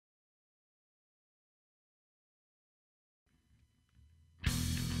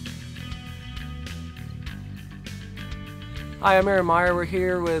Hi, I'm Aaron Meyer. We're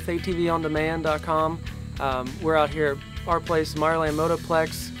here with ATVOnDemand.com. We're out here at our place, Meyerland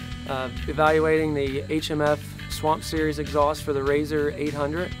Motoplex, evaluating the HMF Swamp Series exhaust for the RZR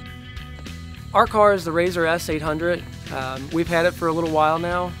 800. Our car is the RZR S800. We've had it for a little while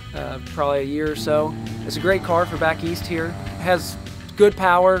now, probably a year or so. It's a great car for back east here. It has good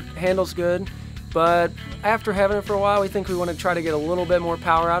power, handles good, but after having it for a while, we think we want to try to get a little bit more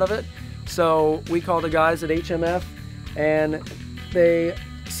power out of it. So we called the guys at HMF, and they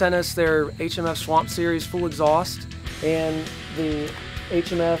sent us their HMF Swamp Series full exhaust and the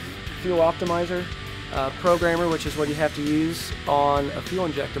HMF fuel optimizer programmer, which is what you have to use on a fuel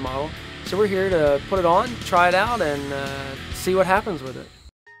injector model. So we're here to put it on, try it out, and see what happens with it.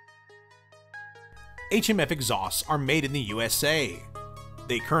 HMF exhausts are made in the USA.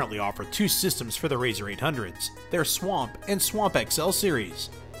 They currently offer two systems for the RZR 800s, their Swamp and Swamp XL series.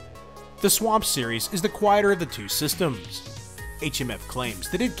 The Swamp series is the quieter of the two systems. HMF claims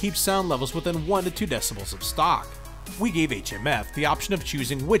that it keeps sound levels within 1 to 2 decibels of stock. We gave HMF the option of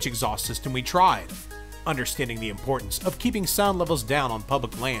choosing which exhaust system we tried. Understanding the importance of keeping sound levels down on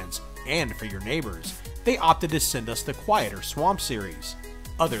public lands and for your neighbors, they opted to send us the quieter Swamp series,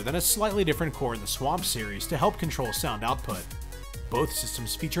 other than a slightly different core in the Swamp series to help control sound output. Both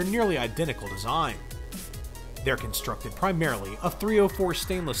systems feature nearly identical design. They're constructed primarily of 304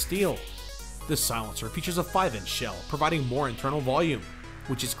 stainless steel. The silencer features a 5-inch shell, providing more internal volume,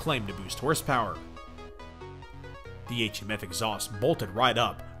 which is claimed to boost horsepower. The HMF exhaust bolted right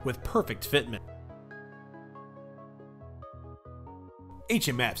up with perfect fitment.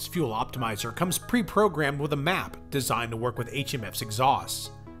 HMF's fuel optimizer comes pre-programmed with a map designed to work with HMF's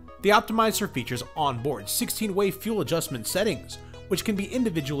exhausts. The optimizer features onboard 16-way fuel adjustment settings, which can be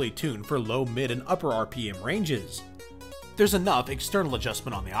individually tuned for low, mid, and upper RPM ranges. There's enough external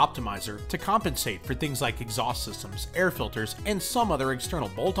adjustment on the optimizer to compensate for things like exhaust systems, air filters, and some other external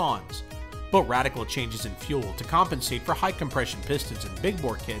bolt-ons. But radical changes in fuel to compensate for high compression pistons and big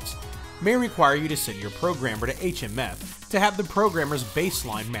bore kits may require you to send your programmer to HMF to have the programmer's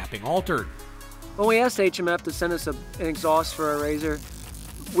baseline mapping altered. When we asked HMF to send us an exhaust for our RZR,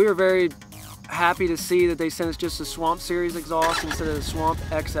 we were very happy to see that they sent us just a Swamp Series exhaust instead of the Swamp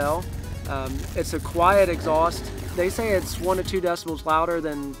XL. It's a quiet exhaust. They say it's 1 to 2 decibels louder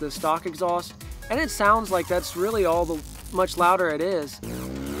than the stock exhaust, and it sounds like that's really all the much louder it is.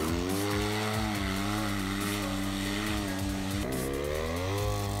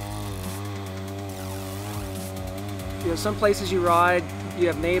 You know, some places you ride, you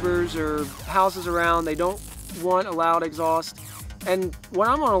have neighbors or houses around, they don't want a loud exhaust. And when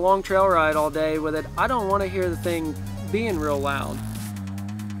I'm on a long trail ride all day with it, I don't want to hear the thing being real loud.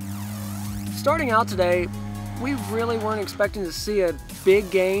 Starting out today, we really weren't expecting to see a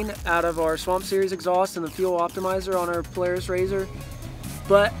big gain out of our Swamp Series exhaust and the fuel optimizer on our Polaris RZR.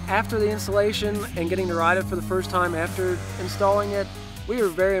 But after the installation and getting to ride it for the first time after installing it, we were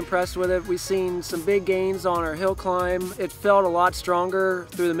very impressed with it. We've seen some big gains on our hill climb. It felt a lot stronger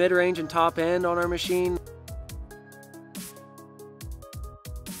through the mid-range and top end on our machine.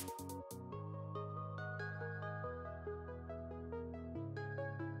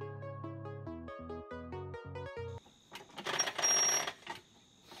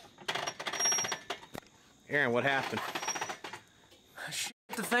 Aaron, what happened? Shit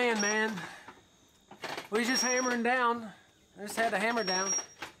the fan, man. We just hammering down. I just had to hammer down.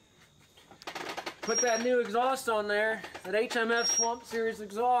 Put that new exhaust on there, that HMF Swamp Series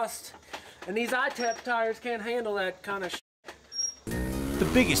exhaust. And these ITEP tires can't handle that kind of shit. The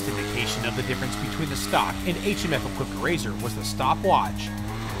biggest indication of the difference between the stock and HMF-equipped RZR was the stopwatch.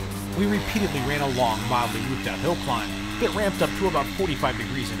 We repeatedly ran a long, mildly roofed-out hill climb that ramped up to about 45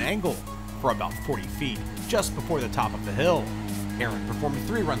 degrees in angle for about 40 feet just before the top of the hill. Aaron performed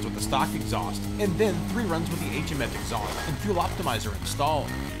 3 runs with the stock exhaust and then 3 runs with the HMF exhaust and fuel optimizer installed.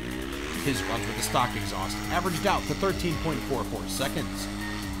 His runs with the stock exhaust averaged out to 13.44 seconds.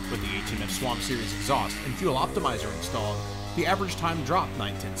 With the HMF Swamp Series exhaust and fuel optimizer installed, the average time dropped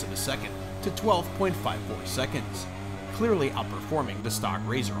 0.9 of a second to 12.54 seconds, clearly outperforming the stock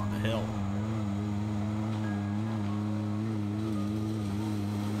RZR on the hill.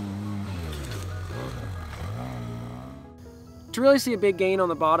 To really see a big gain on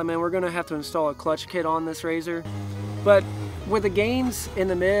the bottom end, we're going to have to install a clutch kit on this RZR. But with the gains in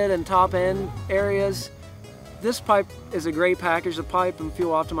the mid and top end areas, this pipe is a great package. The pipe and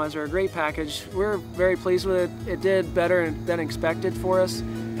fuel optimizer are a great package. We're very pleased with it. It did better than expected for us.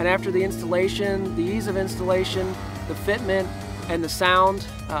 And after the installation, the ease of installation, the fitment, and the sound,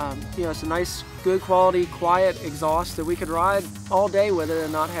 you know, it's a nice, good quality, quiet exhaust that we could ride all day with it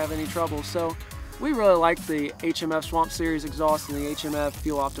and not have any trouble. So We really like the HMF Swamp Series exhaust and the HMF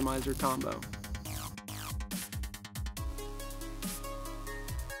Fuel Optimizer combo.